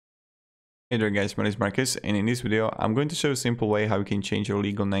Hey there guys, my name is Marcus, and in this video I'm going to show a simple way how you can change your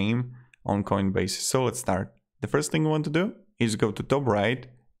legal name on Coinbase. So let's start. The first thing you want to do is go to top right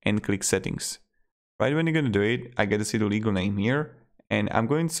and click settings. Right when you're going to do it, I get to see the legal name here, and I'm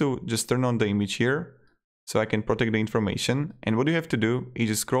going to just turn on the image here so I can protect the information. And what you have to do is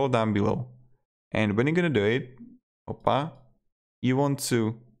just scroll down below. And when you're going to do it, you want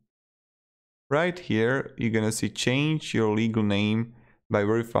to, right here, you're going to see change your legal name by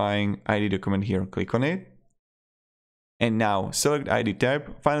verifying ID document here. Click on it. And now select ID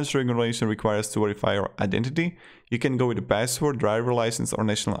type. Financial regulation requires to verify your identity. You can go with a passport, driver license, or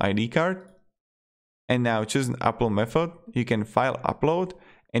national ID card. And now choose an upload method. You can file upload,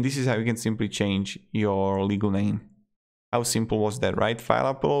 and this is how you can simply change your legal name. How simple was that, right?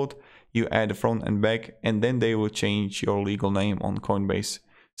 File upload, you add the front and back, and then they will change your legal name on Coinbase.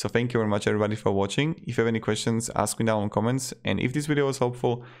 So thank you very much everybody for watching. If you have any questions, ask me down in the comments. And if this video was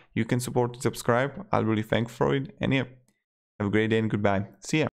helpful, you can support and subscribe. I'll really thank for it. And yeah, have a great day and goodbye. See ya.